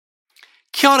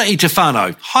Kia ora i te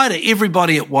whānau. Hi to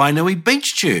everybody at Wainui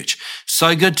Beach Church.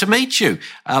 So good to meet you.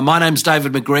 My name's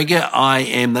David McGregor. I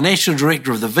am the National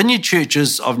Director of the Vineyard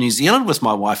Churches of New Zealand with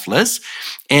my wife Liz,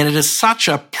 and it is such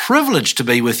a privilege to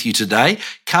be with you today.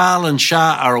 Carl and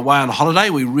Shah are away on holiday.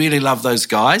 We really love those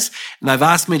guys, and they've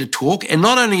asked me to talk, and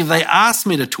not only have they asked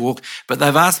me to talk, but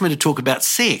they've asked me to talk about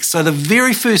sex. So the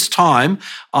very first time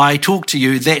I talk to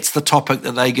you, that's the topic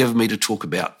that they give me to talk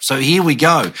about. So here we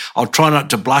go. I'll try not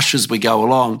to blush as we go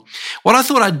along. What I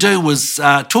thought I'd do was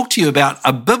talk to you about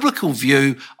a biblical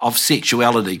view of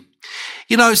sexuality.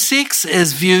 You know, sex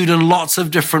is viewed in lots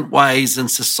of different ways in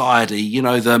society. You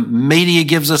know, the media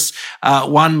gives us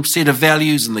one set of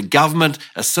values, and the government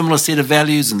a similar set of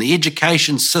values, and the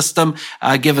education system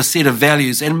give a set of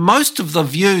values. And most of the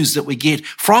views that we get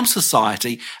from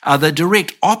society are the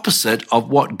direct opposite of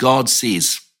what God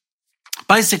says.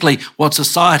 Basically, what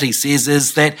society says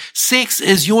is that sex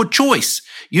is your choice.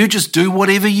 You just do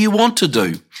whatever you want to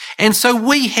do. And so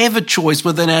we have a choice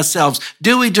within ourselves.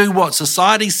 Do we do what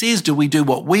society says? Do we do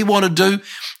what we want to do?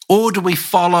 Or do we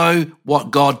follow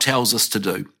what God tells us to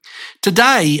do?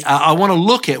 Today, I want to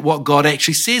look at what God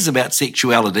actually says about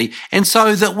sexuality, and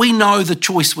so that we know the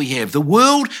choice we have. The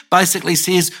world basically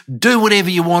says, do whatever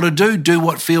you want to do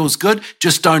what feels good,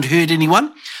 just don't hurt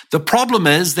anyone. The problem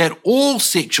is that all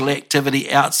sexual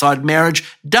activity outside marriage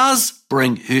does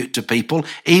bring hurt to people,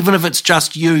 even if it's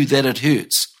just you that it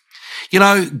hurts. You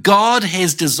know, God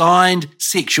has designed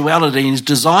sexuality and He's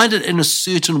designed it in a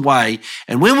certain way.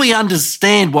 And when we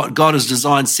understand what God has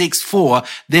designed sex for,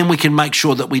 then we can make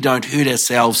sure that we don't hurt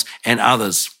ourselves and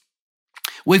others.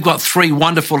 We've got 3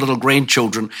 wonderful little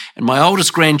grandchildren, and my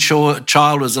oldest grandchild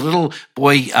is a little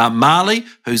boy, Marley,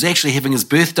 who's actually having his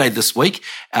birthday this week.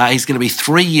 He's going to be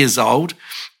 3 years old.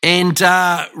 And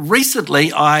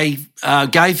recently I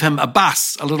gave him a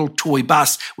bus, a little toy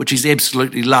bus, which he's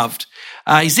absolutely loved.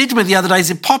 He said to me the other day, he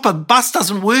said, "Papa, bus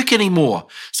doesn't work anymore."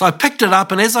 So I picked it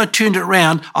up, and as I turned it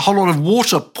around, a whole lot of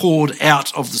water poured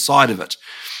out of the side of it.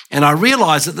 And I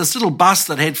realised that this little bus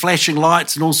that had flashing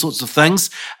lights and all sorts of things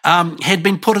had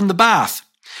been put in the bath.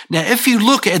 Now, if you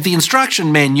look at the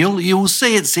instruction manual, you will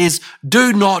see it says,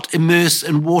 "Do not immerse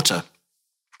in water."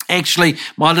 Actually,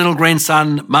 my little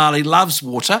grandson, Marley, loves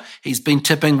water. He's been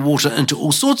tipping water into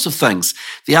all sorts of things.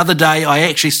 The other day, I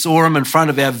actually saw him in front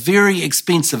of our very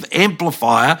expensive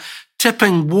amplifier,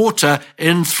 tipping water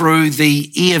in through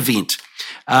the air vent.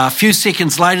 A few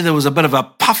seconds later, there was a bit of a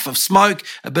puff of smoke,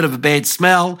 a bit of a bad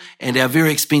smell, and our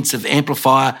very expensive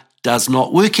amplifier does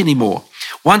not work anymore.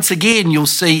 Once again, you'll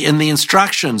see in the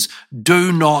instructions,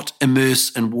 do not immerse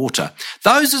in water.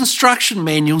 Those instruction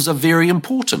manuals are very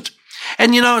important.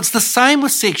 And you know, it's the same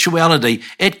with sexuality.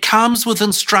 It comes with an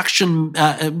instruction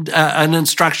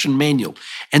manual,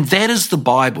 and that is the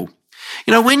Bible.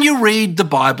 You know, when you read the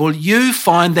Bible, you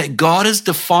find that God has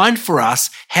defined for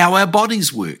us how our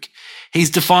bodies work.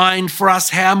 He's defined for us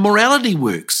how morality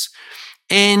works.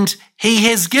 And He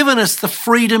has given us the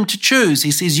freedom to choose.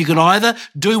 He says you can either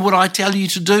do what I tell you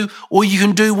to do, or you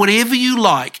can do whatever you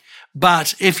like.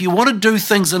 But if you want to do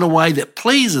things in a way that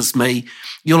pleases me,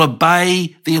 you'll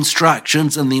obey the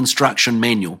instructions in the instruction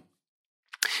manual.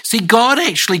 See, God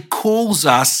actually calls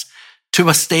us to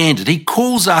a standard. He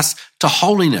calls us to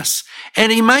holiness.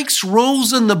 And He makes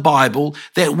rules in the Bible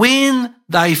that when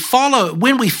we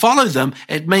follow them,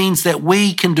 it means that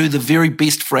we can do the very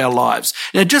best for our lives.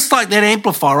 Now, just like that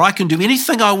amplifier, I can do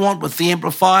anything I want with the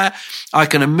amplifier. I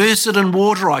can immerse it in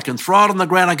water. I can throw it on the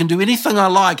ground. I can do anything I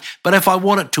like. But if I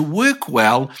want it to work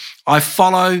well, I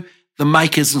follow the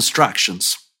maker's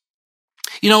instructions.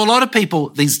 You know, a lot of people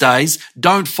these days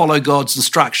don't follow God's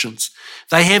instructions.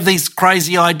 They have these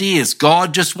crazy ideas.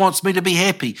 God just wants me to be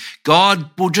happy. God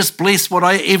will just bless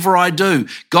whatever I do.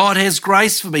 God has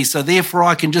grace for me, so therefore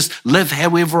I can just live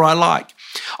however I like.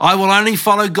 I will only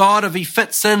follow God if He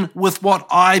fits in with what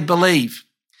I believe.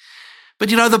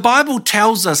 But you know, the Bible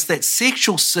tells us that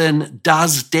sexual sin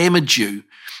does damage you.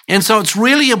 And so it's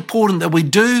really important that we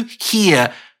do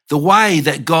hear the way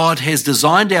that God has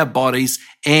designed our bodies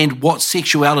and what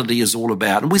sexuality is all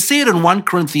about. And we see it in 1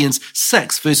 Corinthians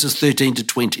 6, verses 13 to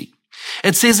 20.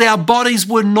 It says, our bodies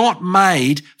were not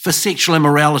made for sexual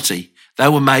immorality. They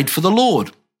were made for the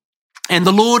Lord. And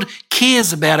the Lord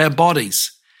cares about our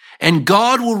bodies. And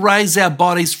God will raise our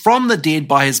bodies from the dead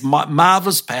by His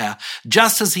marvelous power,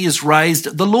 just as He has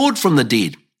raised the Lord from the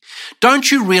dead.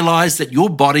 Don't you realize that your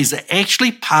bodies are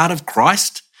actually part of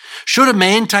Christ? Should a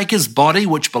man take his body,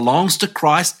 which belongs to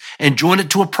Christ, and join it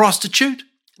to a prostitute?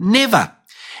 Never.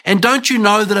 And don't you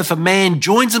know that if a man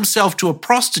joins himself to a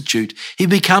prostitute, he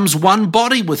becomes one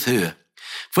body with her?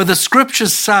 For the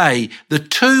scriptures say the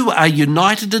two are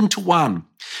united into one.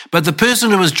 But the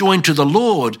person who is joined to the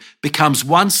Lord becomes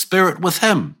one spirit with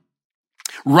him.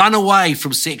 Run away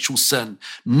from sexual sin.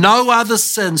 No other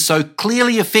sin so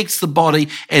clearly affects the body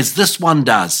as this one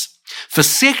does. For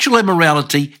sexual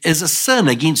immorality is a sin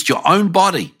against your own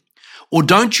body. Or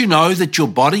don't you know that your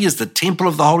body is the temple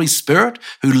of the Holy Spirit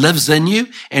who lives in you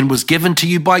and was given to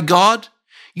you by God?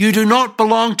 You do not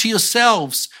belong to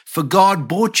yourselves, for God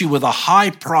bought you with a high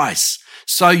price,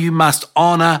 so you must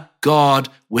honor God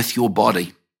with your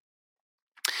body.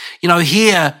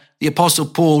 Here the Apostle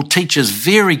Paul teaches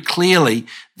very clearly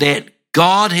that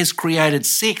God has created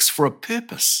sex for a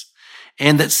purpose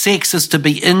and that sex is to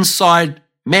be inside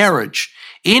marriage.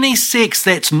 Any sex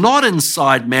that's not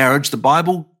inside marriage, the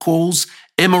Bible calls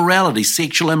immorality,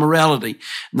 sexual immorality.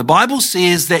 And the Bible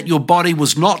says that your body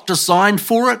was not designed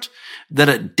for it, that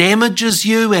it damages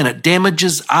you and it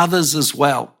damages others as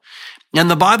well.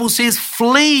 And the Bible says,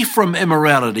 flee from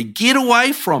immorality, get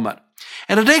away from it.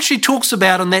 And it actually talks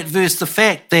about in that verse the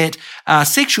fact that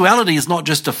sexuality is not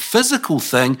just a physical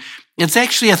thing, it's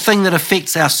actually a thing that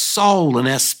affects our soul and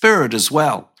our spirit as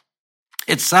well.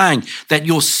 It's saying that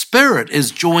your spirit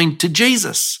is joined to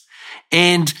Jesus.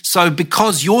 And so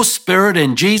because your spirit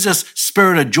and Jesus'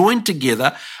 spirit are joined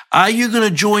together, are you going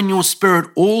to join your spirit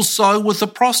also with a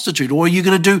prostitute? Or are you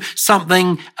going to do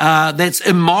something that's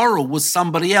immoral with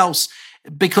somebody else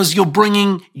because you're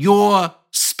bringing your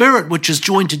spirit, which is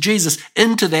joined to Jesus,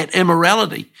 into that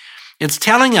immorality? It's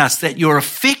telling us that you're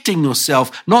affecting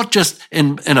yourself, not just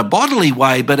in a bodily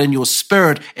way, but in your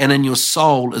spirit and in your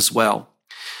soul as well.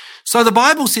 So the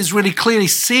Bible says really clearly,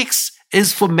 sex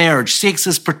is for marriage. Sex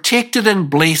is protected and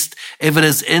blessed if it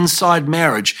is inside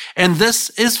marriage. And this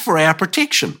is for our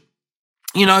protection.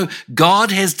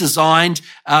 God has designed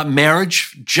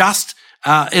marriage just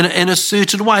in a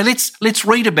certain way. Let's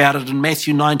read about it in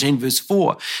Matthew 19, verse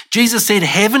 4. Jesus said,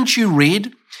 haven't you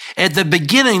read? At the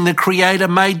beginning, the Creator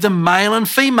made them male and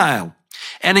female.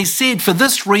 And he said, for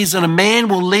this reason, a man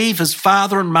will leave his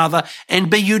father and mother and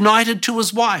be united to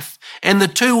his wife, and the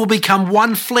two will become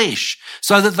one flesh,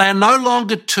 so that they are no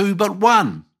longer two but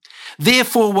one.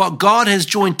 Therefore, what God has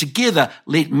joined together,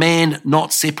 let man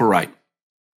not separate.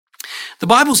 The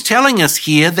Bible's telling us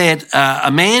here that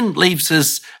a man leaves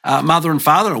his mother and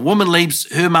father, a woman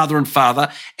leaves her mother and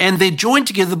father, and they're joined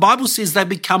together. The Bible says they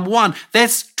become one.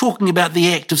 That's talking about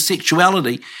the act of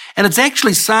sexuality. And it's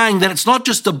actually saying that it's not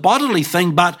just a bodily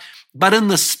thing, but in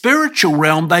the spiritual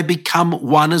realm, they become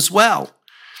one as well.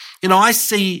 I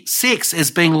see sex as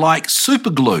being like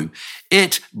super glue.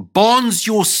 It bonds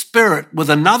your spirit with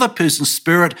another person's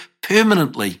spirit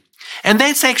permanently. And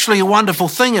that's actually a wonderful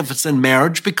thing if it's in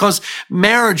marriage, because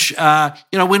marriage,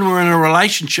 when we're in a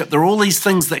relationship, there are all these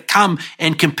things that come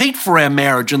and compete for our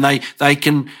marriage, and they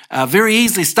can very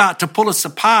easily start to pull us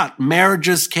apart.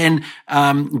 Marriages can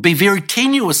be very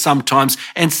tenuous sometimes,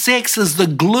 and sex is the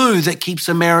glue that keeps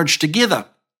a marriage together.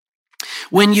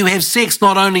 When you have sex,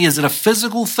 not only is it a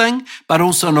physical thing, but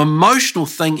also an emotional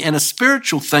thing and a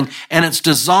spiritual thing, and it's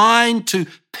designed to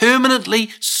permanently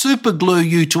superglue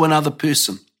you to another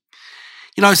person.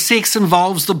 Sex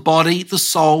involves the body, the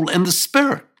soul, and the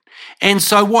spirit. And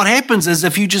so what happens is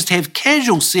if you just have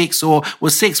casual sex or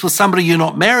with sex with somebody you're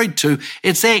not married to,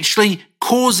 it's actually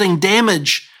causing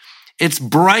damage. It's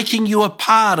breaking you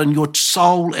apart in your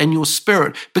soul and your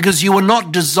spirit, because you were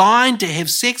not designed to have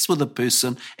sex with a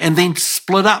person and then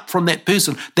split up from that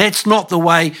person. That's not the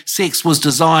way sex was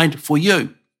designed for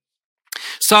you.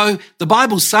 So the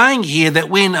Bible's saying here that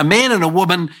when a man and a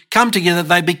woman come together,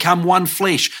 they become one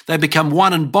flesh. They become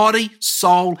one in body,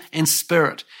 soul, and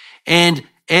spirit. And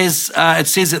as it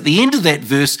says at the end of that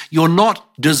verse, you're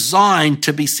not designed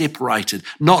to be separated,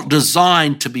 not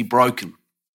designed to be broken.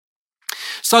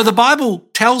 So the Bible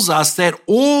tells us that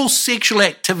all sexual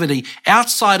activity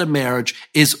outside of marriage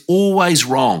is always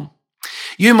wrong.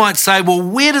 You might say, well,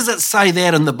 where does it say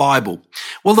that in the Bible?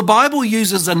 Well, the Bible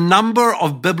uses a number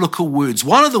of biblical words.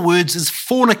 One of the words is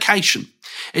fornication.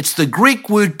 It's the Greek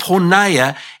word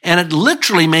porneia, and it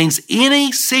literally means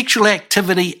any sexual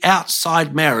activity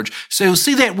outside marriage. So you'll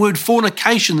see that word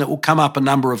fornication that will come up a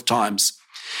number of times.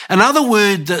 Another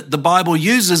word that the Bible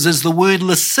uses is the word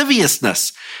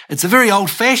lasciviousness. It's a very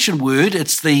old-fashioned word.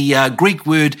 It's the Greek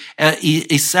word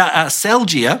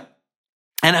aselgia,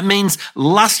 and it means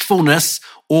lustfulness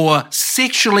or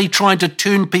sexually trying to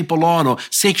turn people on or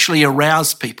sexually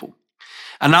arouse people.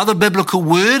 Another biblical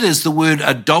word is the word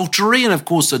adultery, and of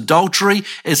course adultery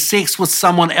is sex with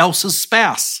someone else's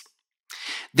spouse.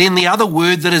 Then the other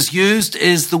word that is used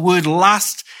is the word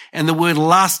lust, and the word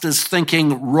lust is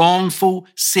thinking wrongful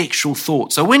sexual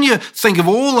thoughts. So when you think of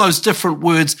all those different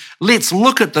words, let's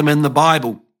look at them in the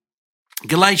Bible.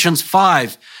 Galatians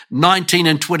 5, 19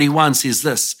 and 21 says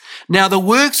this, "Now the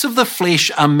works of the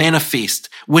flesh are manifest,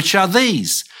 which are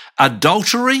these: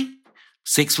 adultery,"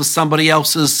 sex with somebody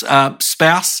else's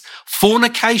spouse;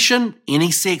 "fornication,"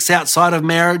 any sex outside of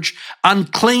marriage;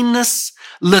 "uncleanness,"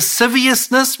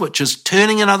 "lasciviousness," which is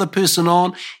turning another person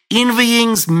on;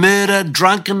 "envyings," "murder,"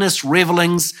 "drunkenness,"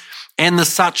 "revellings," and the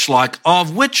such like,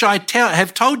 of which I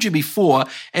have told you before,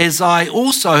 as I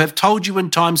also have told you in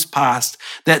times past,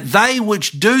 that they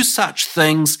which do such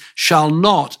things shall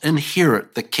not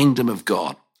inherit the kingdom of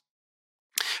God.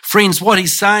 Friends, what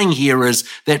he's saying here is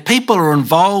that people who are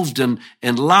involved in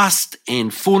lust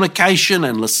and fornication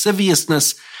and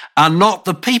lasciviousness are not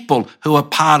the people who are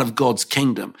part of God's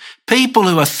kingdom. People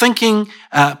who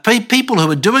are people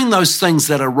who are doing those things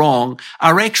that are wrong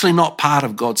are actually not part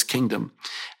of God's kingdom.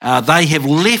 They have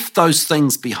left those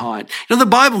things behind. The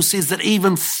Bible says that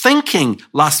even thinking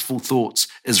lustful thoughts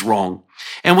is wrong.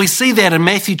 And we see that in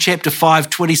Matthew chapter 5,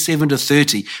 27 to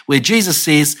 30, where Jesus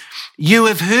says, "You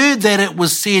have heard that it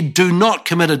was said, 'Do not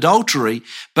commit adultery,'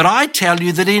 but I tell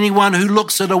you that anyone who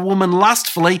looks at a woman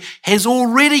lustfully has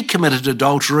already committed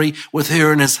adultery with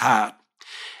her in his heart.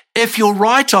 If your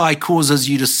right eye causes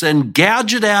you to sin,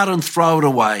 gouge it out and throw it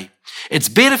away. It's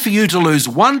better for you to lose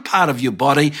one part of your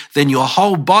body than your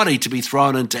whole body to be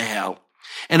thrown into hell.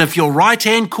 And if your right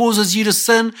hand causes you to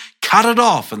sin, cut it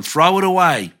off and throw it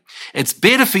away. It's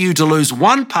better for you to lose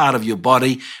one part of your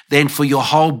body than for your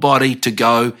whole body to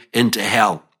go into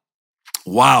hell."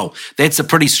 Wow, that's a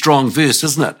pretty strong verse,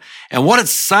 isn't it? And what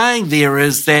it's saying there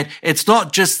is that it's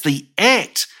not just the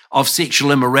act of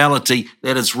sexual immorality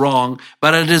that is wrong,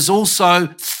 but it is also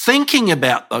thinking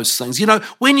about those things.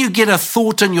 When you get a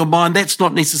thought in your mind, that's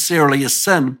not necessarily a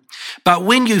sin. But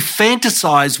when you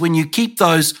fantasize, when you keep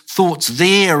those thoughts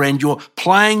there and you're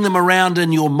playing them around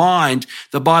in your mind,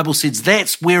 the Bible says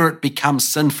that's where it becomes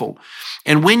sinful.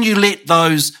 And when you let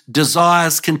those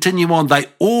desires continue on, they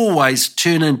always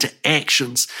turn into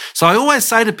actions. So I always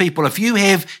say to people, if you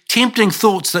have tempting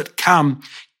thoughts that come,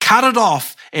 cut it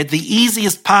off at the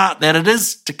easiest part that it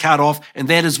is to cut off, and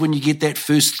that is when you get that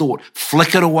first thought.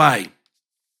 Flick it away.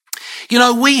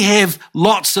 We have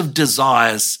lots of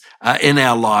desires in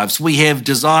our lives. We have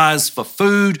desires for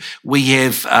food. We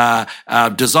have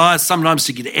desires sometimes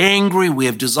to get angry. We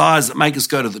have desires that make us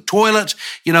go to the toilet.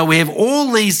 We have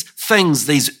all these things,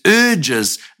 these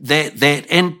urges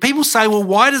and people say, well,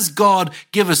 why does God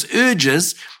give us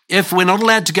urges if we're not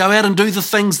allowed to go out and do the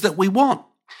things that we want?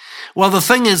 Well, the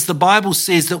thing is, the Bible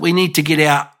says that we need to get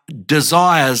our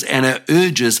desires and our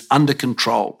urges under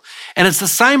control. And it's the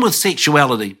same with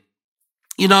sexuality.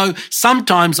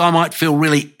 Sometimes I might feel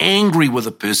really angry with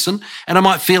a person and I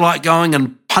might feel like going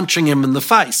and punching him in the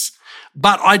face.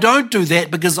 But I don't do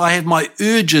that because I have my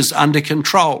urges under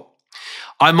control.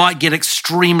 I might get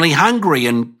extremely hungry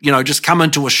and, just come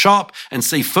into a shop and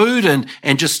see food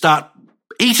and just start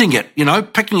eating it,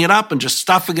 picking it up and just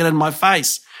stuffing it in my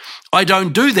face. I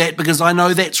don't do that because I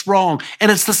know that's wrong.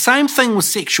 And it's the same thing with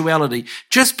sexuality.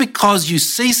 Just because you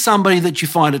see somebody that you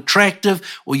find attractive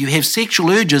or you have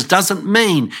sexual urges doesn't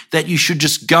mean that you should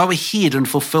just go ahead and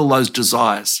fulfill those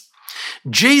desires.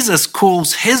 Jesus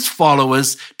calls his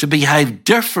followers to behave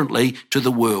differently to the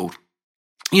world.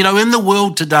 In the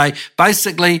world today,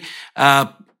 basically,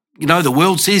 the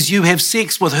world says you have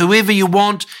sex with whoever you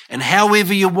want and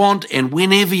however you want and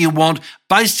whenever you want.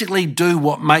 Basically do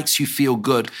what makes you feel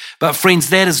good. But friends,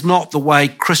 that is not the way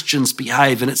Christians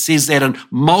behave. And it says that in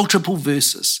multiple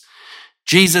verses.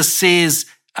 Jesus says,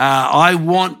 I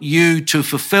want you to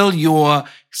fulfill your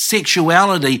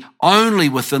sexuality only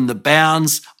within the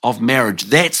bounds of marriage.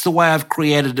 That's the way I've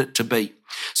created it to be.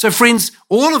 So friends,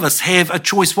 all of us have a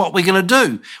choice what we're going to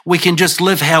do. We can just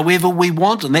live however we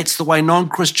want, and that's the way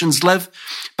non-Christians live.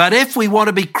 But if we want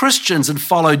to be Christians and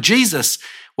follow Jesus,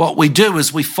 what we do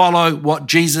is we follow what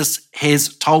Jesus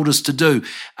has told us to do.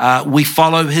 We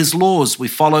follow his laws, we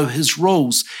follow his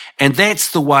rules, and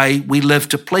that's the way we live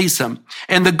to please him.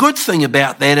 And the good thing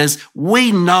about that is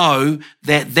we know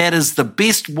that that is the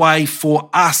best way for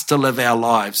us to live our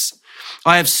lives.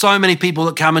 I have so many people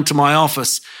that come into my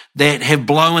office that have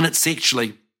blown it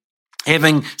sexually,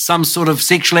 having some sort of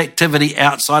sexual activity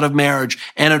outside of marriage,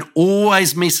 and it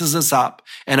always messes us up,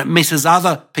 and it messes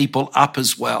other people up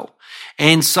as well.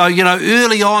 And so,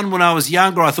 early on when I was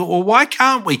younger, I thought, well, why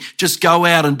can't we just go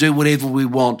out and do whatever we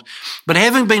want? But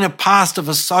having been a pastor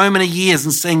for so many years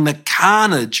and seeing the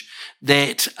carnage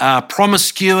that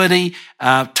promiscuity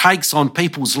takes on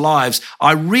people's lives,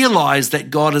 I realized that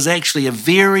God is actually a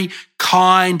very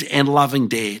kind and loving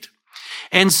dad.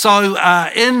 And so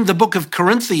in the book of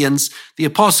Corinthians, the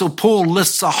Apostle Paul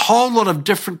lists a whole lot of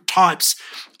different types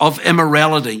of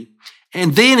immorality.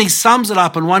 And then he sums it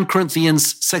up in 1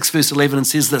 Corinthians 6 verse 11 and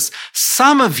says this,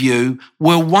 some of you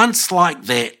were once like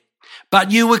that,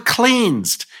 but you were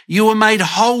cleansed, you were made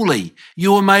holy,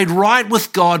 you were made right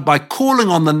with God by calling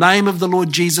on the name of the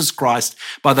Lord Jesus Christ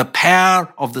by the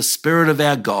power of the Spirit of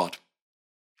our God.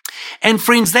 And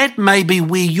friends, that may be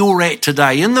where you're at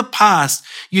today. In the past,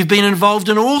 you've been involved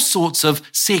in all sorts of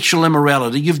sexual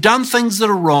immorality. You've done things that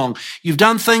are wrong. You've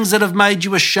done things that have made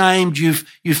you ashamed. You've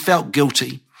felt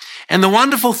guilty. And the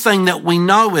wonderful thing that we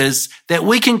know is that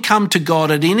we can come to God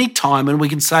at any time and we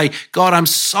can say, God, I'm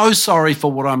so sorry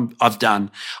for what I've done.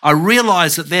 I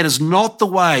realize that is not the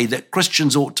way that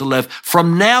Christians ought to live.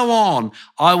 From now on,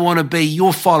 I want to be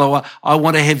your follower. I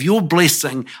want to have your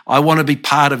blessing. I want to be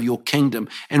part of your kingdom.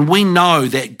 And we know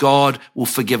that God will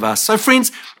forgive us. So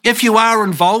friends, if you are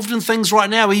involved in things right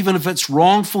now, even if it's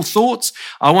wrongful thoughts,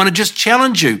 I want to just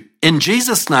challenge you in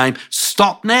Jesus' name,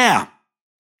 stop now.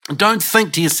 Don't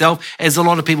think to yourself, as a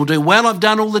lot of people do, well, I've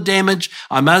done all the damage,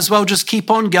 I may as well just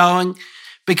keep on going.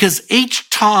 Because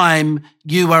each time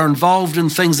you are involved in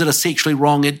things that are sexually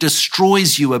wrong, it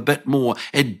destroys you a bit more,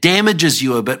 it damages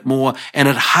you a bit more, and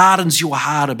it hardens your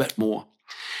heart a bit more.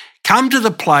 Come to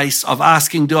the place of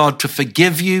asking God to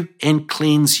forgive you and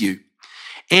cleanse you.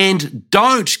 And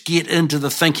don't get into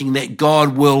the thinking that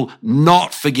God will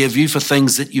not forgive you for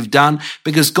things that you've done,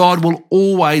 because God will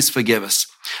always forgive us.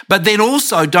 But then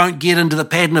also don't get into the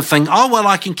pattern of thinking, oh, well,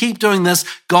 I can keep doing this.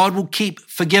 God will keep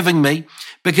forgiving me,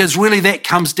 because really that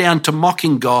comes down to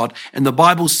mocking God. And the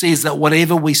Bible says that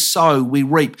whatever we sow, we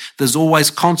reap. There's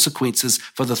always consequences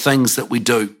for the things that we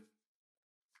do.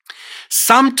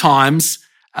 Sometimes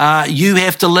you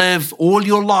have to live all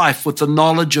your life with the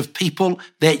knowledge of people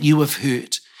that you have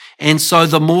hurt. And so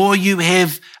the more you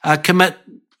have commit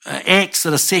acts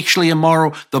that are sexually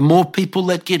immoral, the more people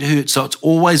that get hurt. So it's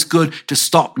always good to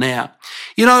stop now.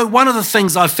 You know, one of the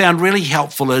things I found really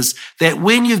helpful is that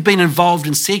when you've been involved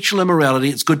in sexual immorality,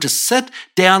 it's good to sit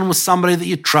down with somebody that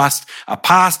you trust, a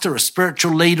pastor, a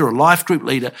spiritual leader, a life group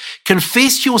leader,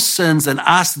 confess your sins and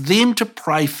ask them to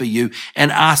pray for you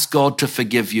and ask God to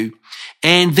forgive you.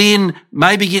 And then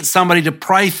maybe get somebody to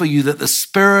pray for you that the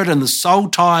spirit and the soul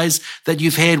ties that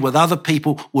you've had with other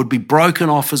people would be broken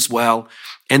off as well.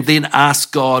 And then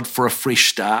ask God for a fresh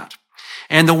start.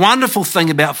 And the wonderful thing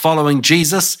about following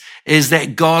Jesus is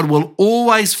that God will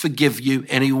always forgive you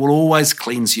and he will always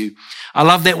cleanse you. I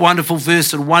love that wonderful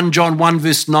verse in 1 John 1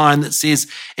 verse 9 that says,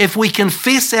 if we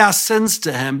confess our sins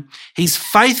to him, he's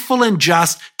faithful and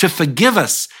just to forgive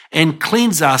us and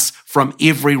cleanse us from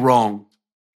every wrong.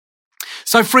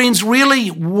 So friends, really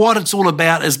what it's all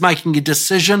about is making a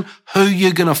decision who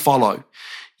you're going to follow.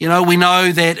 You know, we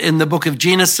know that in the book of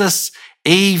Genesis,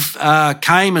 Eve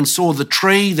came and saw the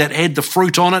tree that had the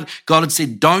fruit on it. God had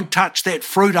said, don't touch that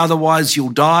fruit, otherwise you'll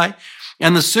die.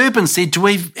 And the serpent said to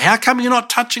Eve, how come you're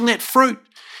not touching that fruit?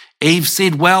 Eve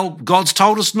said, well, God's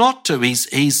told us not to.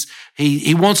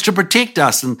 He wants to protect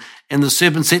us. And the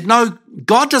serpent said, no,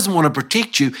 God doesn't want to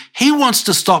protect you. He wants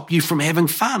to stop you from having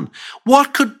fun.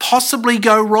 What could possibly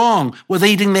go wrong with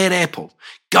eating that apple?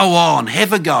 Go on,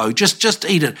 have a go, just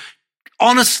eat it.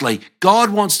 Honestly, God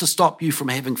wants to stop you from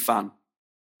having fun.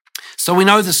 So we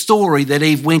know the story that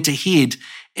Eve went ahead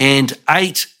and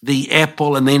ate the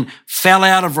apple and then fell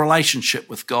out of relationship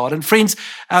with God. And friends,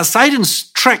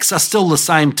 Satan's tricks are still the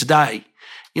same today.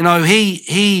 You know,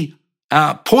 he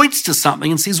points to something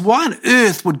and says, why on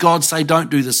earth would God say, don't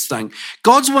do this thing?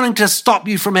 God's wanting to stop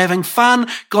you from having fun.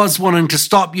 God's wanting to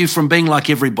stop you from being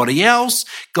like everybody else.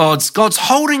 God's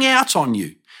holding out on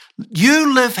you.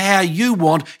 You live how you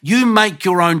want. You make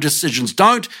your own decisions.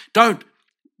 Don't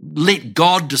let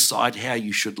God decide how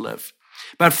you should live.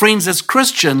 But friends, as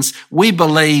Christians, we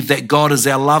believe that God is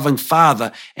our loving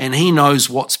Father and he knows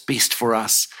what's best for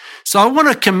us. So I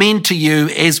want to commend to you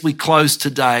as we close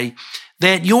today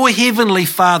that your heavenly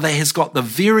Father has got the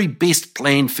very best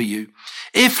plan for you.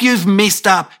 If you've messed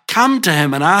up, come to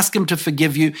him and ask him to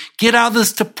forgive you. Get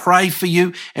others to pray for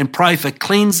you and pray for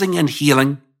cleansing and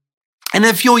healing. And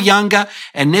if you're younger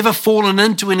and never fallen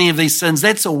into any of these sins,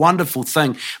 that's a wonderful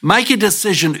thing. Make a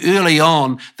decision early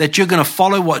on that you're going to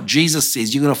follow what Jesus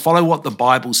says. You're going to follow what the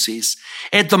Bible says.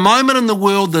 At the moment in the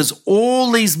world, there's all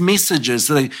these messages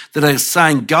that are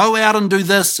saying, go out and do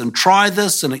this and try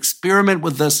this and experiment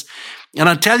with this. And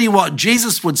I tell you what,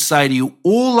 Jesus would say to you,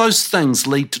 all those things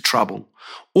lead to trouble.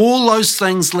 All those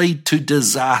things lead to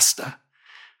disaster.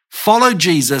 Follow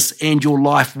Jesus and your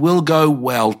life will go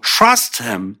well. Trust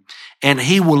him and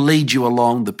he will lead you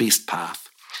along the best path.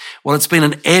 Well, it's been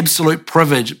an absolute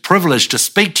privilege to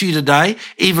speak to you today,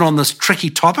 even on this tricky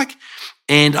topic.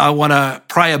 and I want to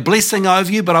pray a blessing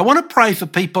over you, but I want to pray for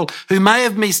people who may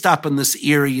have messed up in this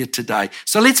area today.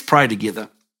 So let's pray together.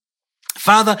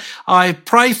 Father, I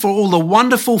pray for all the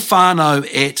wonderful whānau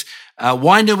at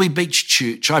Wainui Beach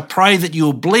Church. I pray that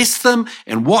you'll bless them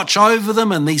and watch over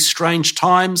them in these strange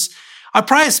times. I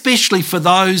pray especially for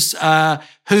those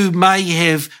who may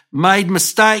have made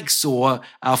mistakes or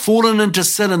fallen into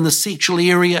sin in the sexual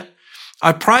area.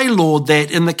 I pray, Lord,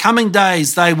 that in the coming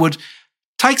days they would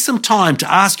take some time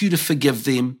to ask you to forgive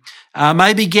them,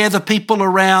 maybe gather people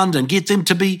around and get them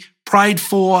to be prayed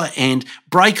for and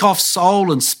break off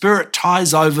soul and spirit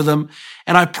ties over them.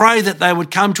 And I pray that they would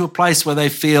come to a place where they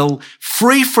feel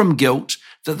free from guilt,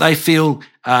 that they feel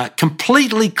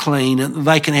completely clean, and that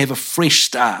they can have a fresh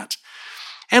start.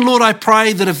 And Lord, I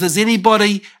pray that if there's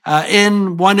anybody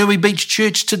in Wainui Beach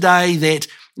Church today that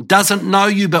doesn't know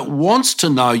you but wants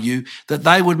to know you, that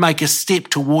they would make a step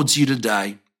towards you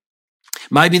today.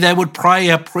 Maybe they would pray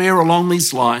a prayer along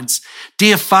these lines.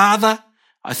 Dear Father,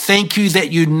 I thank you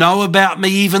that you know about me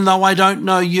even though I don't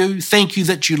know you. Thank you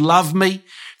that you love me.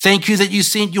 Thank you that you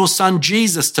sent your son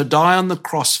Jesus to die on the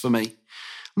cross for me.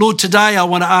 Lord, today I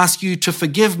want to ask you to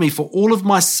forgive me for all of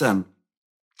my sin.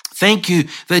 Thank you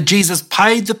that Jesus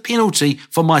paid the penalty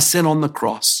for my sin on the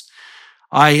cross.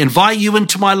 I invite you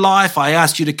into my life. I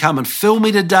ask you to come and fill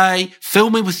me today, fill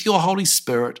me with your Holy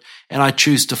Spirit, and I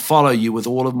choose to follow you with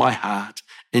all of my heart.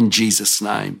 In Jesus'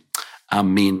 name,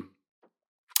 amen.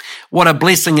 What a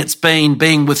blessing it's been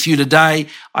being with you today.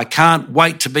 I can't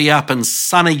wait to be up in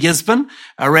sunny Gisborne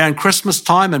around Christmas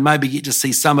time and maybe get to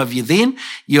see some of you then.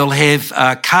 You'll have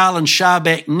Carl and Shah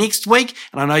back next week,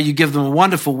 and I know you give them a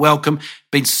wonderful welcome.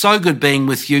 Been so good being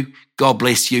with you. God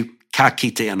bless you. Ka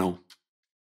kite anō.